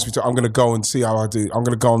 Mourinho wants me to, I'm going to go and see how I do. I'm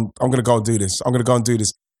going to go and do this. I'm going to go and do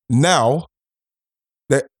this. Now,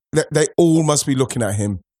 they all must be looking at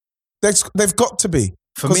him. They've got to be.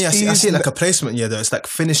 For me, I see it like a placement year though. It's like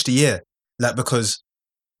finish the year. Like, because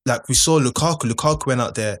like we saw Lukaku went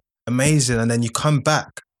out there, amazing, and then you come back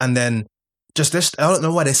and then just this, I don't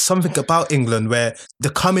know why, there's something about England where the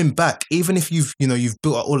coming back, even if you've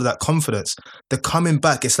built up all of that confidence, the coming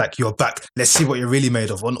back, it's like you're back, let's see what you're really made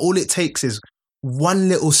of. And all it takes is one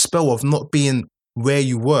little spell of not being where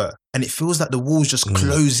you were, and it feels like the walls just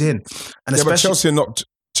close in. And but Chelsea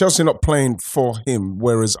are not playing for him,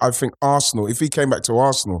 whereas I think Arsenal, if he came back to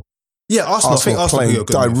Arsenal, I think Arsenal playing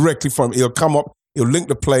directly from him. He'll come up, he'll link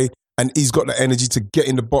the play, and he's got the energy to get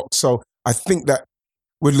in the box. So I think that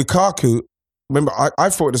with Lukaku, remember, I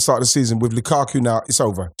thought at the start of the season, with Lukaku now, it's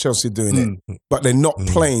over. Chelsea are doing it. But they're not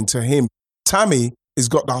playing to him. Tammy has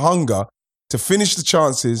got the hunger to finish the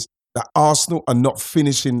chances that Arsenal are not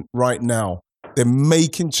finishing right now. They're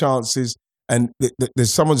making chances, and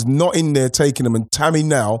there's someone's not in there taking them. And Tammy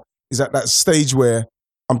now is at that stage where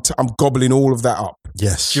I'm gobbling all of that up.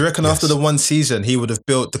 Yes. Do you reckon after the one season he would have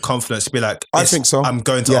built the confidence to be like, I think so. I'm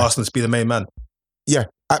going to Arsenal to be the main man? Yeah,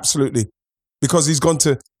 absolutely. Because he's gone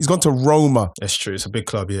to Roma. That's true. It's a big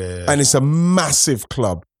club, yeah. And it's a massive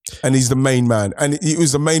club. And he's the main man. And he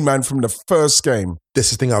was the main man from the first game.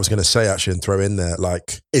 This is the thing I was going to say actually and throw in there.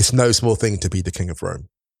 Like, it's no small thing to be the king of Rome.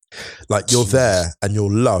 Like, you're there and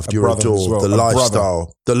you're loved, you're adored, well.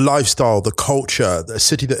 the lifestyle, the culture, the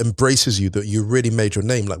city that embraces you, that you really made your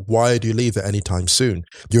name. Like, why do you leave it anytime soon?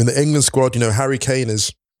 You're in the England squad, Harry Kane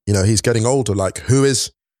is, he's getting older. Like, who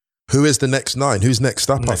is the next nine? Who's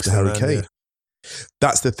next up after Harry Kane? Yeah.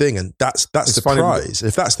 That's the thing. And that's the prize.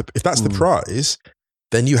 If that's the prize,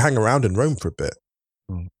 then you hang around in Rome for a bit.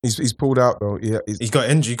 He's pulled out though. Yeah. He got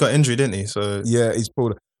injured, didn't he? So yeah, he's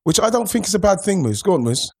pulled out. Which I don't think is a bad thing, Moose. Go on,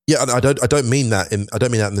 Moose. Yeah, I don't mean that in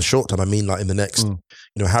the short term. I mean like in the next,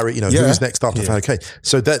 Harry, who's next after Harry Kane.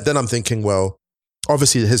 So then I'm thinking, well,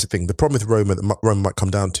 obviously here's the thing. The problem with Roma that Roma might come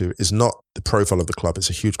down to is not the profile of the club. It's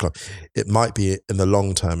a huge club. It might be in the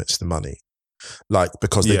long term, it's the money. Like,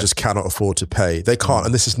 because they just cannot afford to pay. They can't,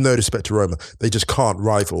 and this is no disrespect to Roma, they just can't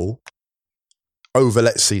rival over,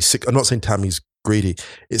 let's see, I'm not saying Tammy's greedy.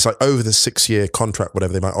 It's like over the 6-year contract,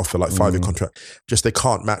 whatever they might offer, like 5-year contract, just they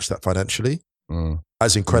can't match that financially.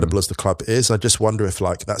 As incredible as the club is, I just wonder if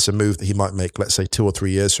like that's a move that he might make, let's say 2 or 3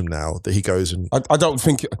 years from now, that he goes and I don't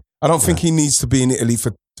think he needs to be in Italy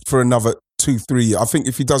for another 2-3 years. I think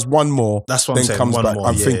if he does one more, that's what then I'm saying, comes one back. more,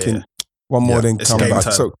 I'm thinking one more, then come back.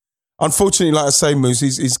 Time. So unfortunately, like I say, Moose,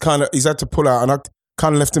 he's had to pull out, and I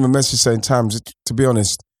kind of left him a message saying, Tams, to be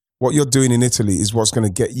honest, what you're doing in Italy is what's going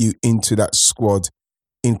to get you into that squad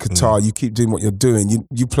in Qatar. You keep doing what you're doing.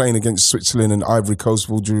 You playing against Switzerland and Ivory Coast,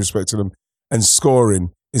 with all due respect to them, and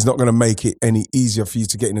scoring is not going to make it any easier for you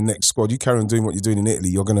to get in the next squad. You carry on doing what you're doing in Italy,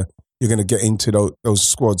 you're gonna get into those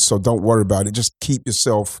squads. So don't worry about it. Just keep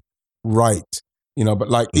yourself right, But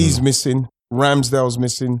like he's missing, Ramsdale's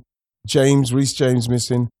missing, Reece James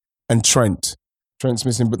missing, and Trent's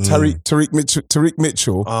missing. But Tariq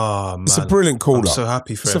Mitchell, oh, man. It's a brilliant call up. I'm so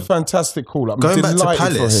happy for him. It's a fantastic call up. Going back to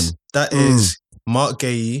Palace, that is Mark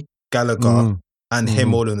Gay, Gallagher, and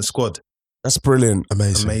him all in the squad. That's brilliant.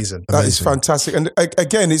 Amazing. That is fantastic. And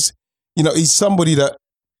again, it's, he's somebody that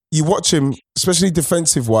you watch him, especially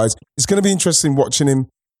defensive wise. It's going to be interesting watching him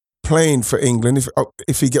playing for England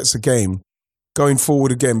if he gets a game going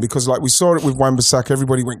forward again, because like we saw it with Wan-Bissaka,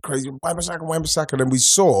 everybody went crazy. Wan-Bissaka. Then we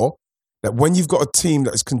saw that when you've got a team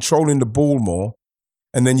that is controlling the ball more,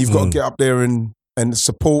 and then you've got to get up there and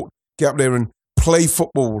support, get up there and play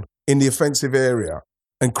football in the offensive area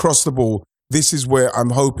and cross the ball. This is where I'm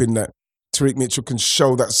hoping that Tariq Mitchell can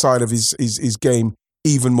show that side of his game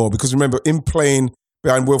even more. Because remember, in playing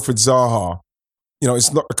behind Wilfried Zaha,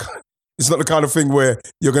 it's not the kind of thing where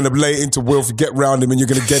you're going to lay it into Wilfried, get round him, and you're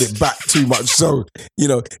going to get it back too much. So,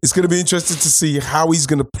 it's going to be interesting to see how he's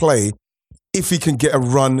going to play if he can get a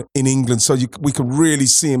run in England. So we can really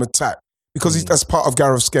see him attack, because that's part of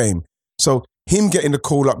Gareth's game. So him getting the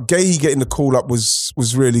call up, Gahey getting the call up was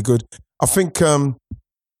really good. I think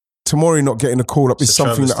Tomori not getting a call up is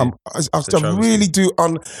something that I really do.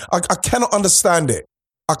 I cannot understand it.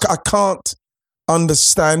 I can't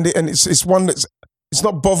understand it, and it's one that's it's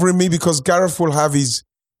not bothering me because Gareth will have his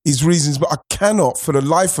reasons, but I cannot, for the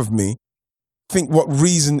life of me, think what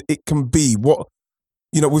reason it can be. What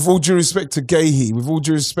with all due respect to Gahey, with all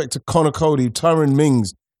due respect to Conor Cody, Tyrone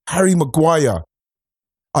Mings, Harry Maguire,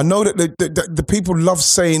 I know that the people love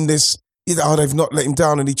saying this. They've not let him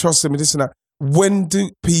down, and he trusts them, and this and that. When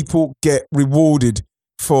do people get rewarded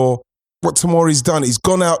for what Tomori's done? He's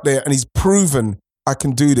gone out there and he's proven, I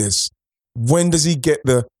can do this. When does he get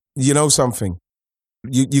the, something?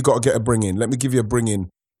 You got to get a bring in. Let me give you a bring in.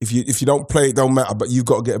 If you don't play, it don't matter, but you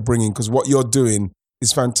got to get a bring in, because what you're doing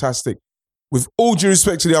is fantastic. With all due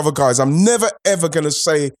respect to the other guys, I'm never ever going to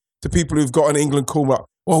say to people who've got an England call up,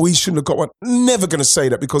 well, we shouldn't have got one. Never going to say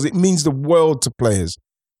that, because it means the world to players.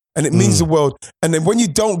 And it means the world. And then when you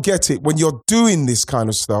don't get it, when you're doing this kind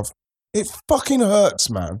of stuff, it fucking hurts,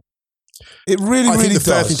 man. It really, I think the does.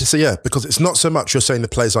 fair thing to say, because it's not so much you're saying the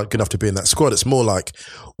players aren't good enough to be in that squad. It's more like,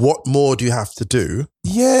 what more do you have to do?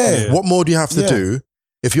 Yeah. What more do you have to do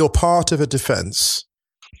if you're part of a defence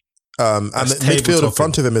and the midfield in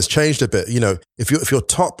front of him has changed a bit? If you're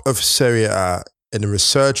top of Serie A in a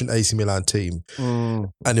resurgent AC Milan team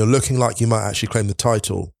and you're looking like you might actually claim the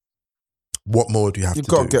title, what more do you have to do?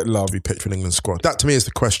 You've got to get love to be picked for an England squad. That to me is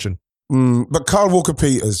the question. But Kyle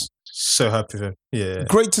Walker-Peters, so happy for him. Yeah,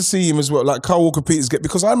 great to see him as well. Like Kyle Walker-Peters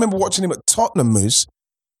because I remember watching him at Tottenham, Moose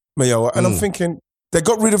Mayo, and I'm thinking they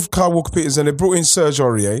got rid of Kyle Walker-Peters and they brought in Serge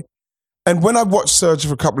Aurier. And when I watched Serge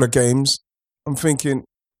for a couple of games, I'm thinking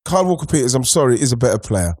Kyle Walker-Peters, I'm sorry, is a better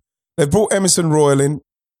player. They brought Emerson Royal in,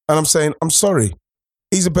 and I'm saying I'm sorry,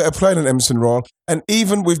 he's a better player than Emerson Royal. And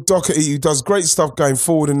even with Doherty, who does great stuff going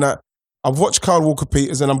forward in that. I've watched Kyle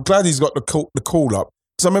Walker-Peters and I'm glad he's got the call up,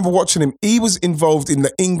 because I remember watching him. He was involved in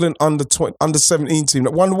the England under 17 team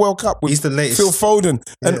that won the World Cup with he's the latest. Phil Foden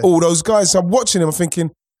and all those guys. So I'm watching him, I'm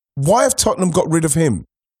thinking, why have Tottenham got rid of him?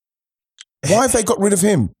 Why have they got rid of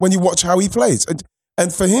him when you watch how he plays?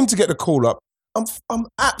 And for him to get the call up, I'm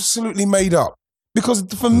absolutely made up, because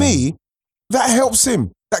for me, that helps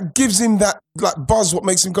him. That gives him that like buzz, what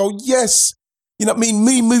makes him go, yes. You know what I mean?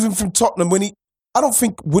 Me moving from Tottenham I don't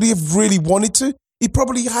think, would he have really wanted to? He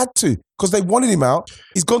probably had to, because they wanted him out.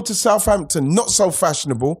 He's gone to Southampton, not so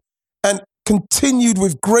fashionable, and continued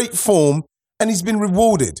with great form, and he's been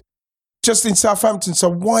rewarded just in Southampton. So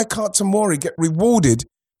why can't Tomori get rewarded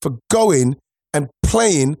for going and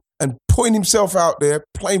playing and putting himself out there,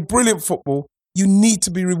 playing brilliant football? You need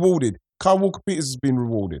to be rewarded. Kyle Walker-Peters has been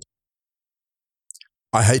rewarded.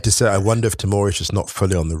 I hate to say it, I wonder if Tomori's just not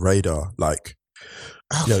fully on the radar. Like,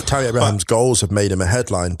 Tammy Abraham's goals have made him a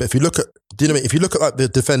headline. But if you look at, if you look at like the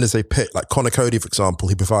defenders they pick, like Conor Cody, for example,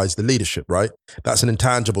 he provides the leadership, right? That's an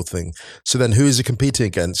intangible thing. So then who is he competing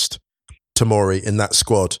against? Tomori in that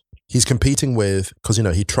squad. He's competing with, because,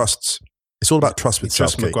 he trusts, it's all about trust with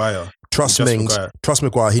Southgate. Maguire. Trust Mings, trust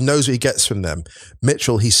Maguire. He knows what he gets from them.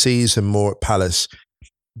 Mitchell, he sees him more at Palace.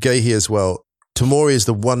 Gahey as well. Tomori is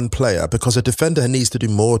the one player, because a defender needs to do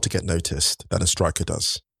more to get noticed than a striker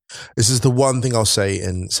does. This is the one thing I'll say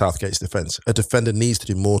in Southgate's defence. A defender needs to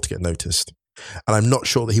do more to get noticed. And I'm not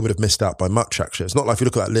sure that he would have missed out by much, actually. It's not like if you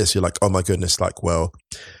look at that list, you're like, oh my goodness, like, well,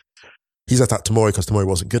 he's attacked Tomori because Tomori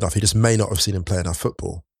wasn't good enough. He just may not have seen him play enough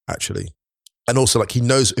football, actually. And also, like, he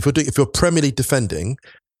knows, if you're Premier League defending,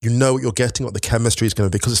 you know what you're getting, what the chemistry is going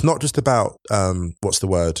to be. Because it's not just about, whether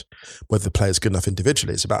the player's good enough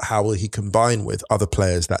individually. It's about how will he combine with other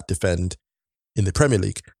players that defend in the Premier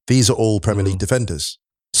League. These are all Premier League defenders.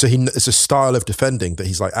 So it's a style of defending that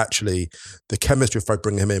he's like, actually, the chemistry, if I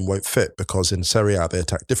bring him in, won't fit, because in Serie A, they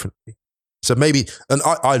attack differently. So maybe, and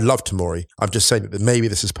I love Tomori. I'm just saying that maybe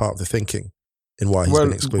this is part of the thinking in why he's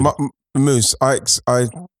been excluded. Moose, I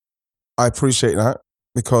appreciate that,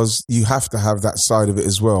 because you have to have that side of it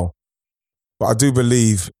as well. But I do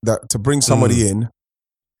believe that to bring somebody in,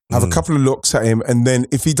 have a couple of looks at him, and then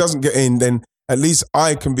if he doesn't get in, then at least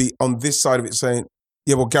I can be on this side of it saying,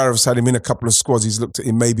 yeah, well, Gareth's had him in a couple of squads. He's looked at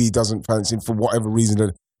him. Maybe he doesn't fancy him for whatever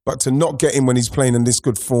reason. But to not get him when he's playing in this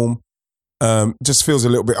good form just feels a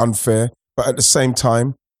little bit unfair. But at the same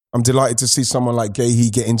time, I'm delighted to see someone like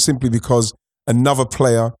Gahey get in, simply because another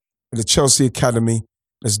player in the Chelsea Academy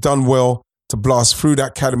has done well to blast through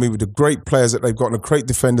that academy with the great players that they've got and the great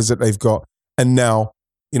defenders that they've got. And now,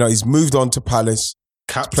 he's moved on to Palace,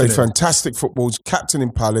 played fantastic football, captain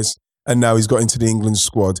in Palace, and now he's got into the England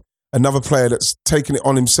squad. Another player that's taken it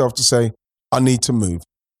on himself to say, I need to move.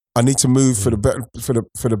 I need to move for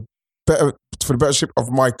the bettership of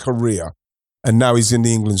my career. And now he's in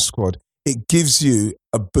the England squad. It gives you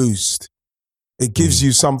a boost. It gives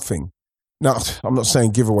you something. Now, I'm not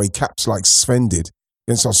saying give away caps like Sven did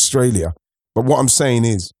against Australia, but what I'm saying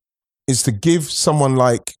is to give someone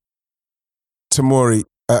like Tomori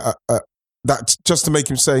that just to make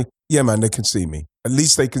him say, yeah, man, they can see me. At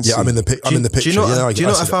least they can see. I'm in the picture. Do you know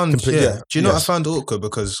what I found? Do you know what I found awkward?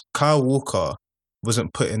 Because Kyle Walker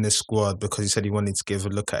wasn't put in this squad because he said he wanted to give a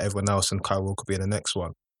look at everyone else, and Kyle Walker be in the next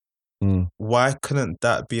one. Why couldn't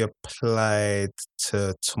that be applied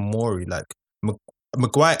to Tomori? Like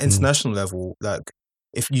Maguire international level, like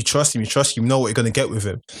if you trust him, you know what you're going to get with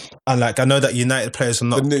him. And like I know that United players are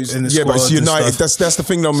not in the squad. Yeah, but it's United. That's the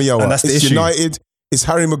thing, though, Mioa. And that's the issue. United. It's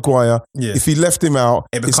Harry Maguire. Yeah. If he left him out,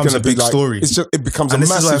 it becomes a big story. It becomes a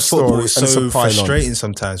massive story. It's so frustrating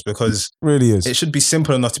sometimes, because it really is. It should be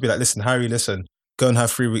simple enough to be like, listen, Harry, go and have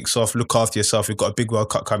 3 weeks off, look after yourself. You've got a big World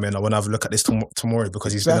Cup coming. I want to have a look at this tomorrow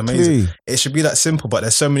because he's been amazing. It should be that simple, but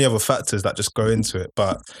there's so many other factors that just go into it.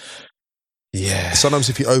 But yeah. Sometimes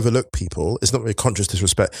if you overlook people, it's not really conscious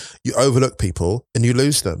disrespect. You overlook people and you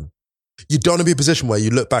lose them. You don't want to be in a position where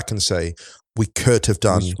you look back and say, we could have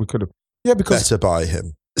done better by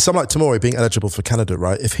him. Someone like Tomori being eligible for Canada,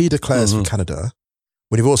 right? If he declares for Canada,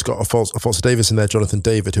 when you've also got Alphonso Davies in there, Jonathan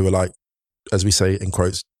David, who are like, as we say in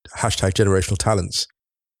quotes, #generational talents,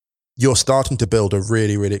 you're starting to build a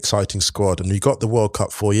really, really exciting squad. And you got the World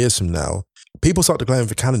Cup 4 years from now. People start declaring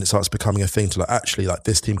for Canada, it starts becoming a thing to like, actually, like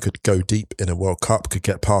this team could go deep in a World Cup, could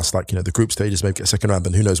get past like, the group stages, maybe get a second round,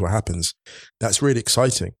 and who knows what happens. That's really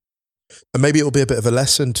exciting. And maybe it will be a bit of a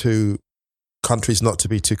lesson to countries not to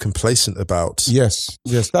be too complacent about. Yes,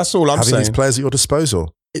 that's all I'm having saying. These players at your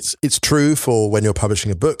disposal. It's true for when you're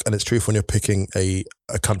publishing a book, and it's true for when you're picking a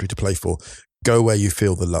country to play for. Go where you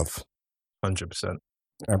feel the love. 100%.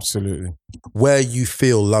 Absolutely. Where you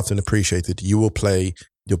feel loved and appreciated, you will play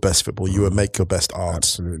your best football. You will make your best art.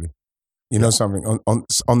 Absolutely. You know something,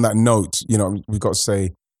 on that note, we've got to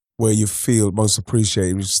say where you feel most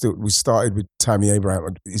appreciated. We started with Tammy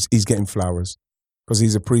Abraham. He's getting flowers because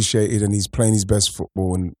he's appreciated and he's playing his best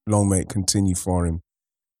football, and long may it continue for him.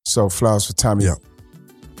 So flowers for Tammy. Yeah.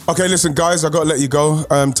 Okay, listen, guys, I've got to let you go.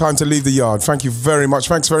 Time to leave the yard. Thank you very much.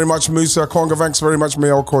 Thanks very much, Musa Kwanga. Thanks very much,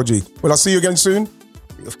 Miel Koji. Will I see you again soon?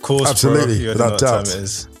 Of course, absolutely, without doubt. Time it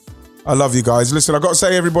is. I love you guys. Listen, I've got to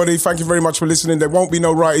say, everybody, thank you very much for listening. There won't be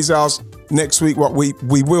no Wrighty's House next week. We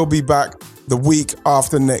will be back the week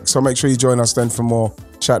after next. So make sure you join us then for more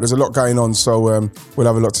chat. There's a lot going on, so we'll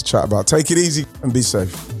have a lot to chat about. Take it easy and be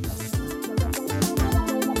safe.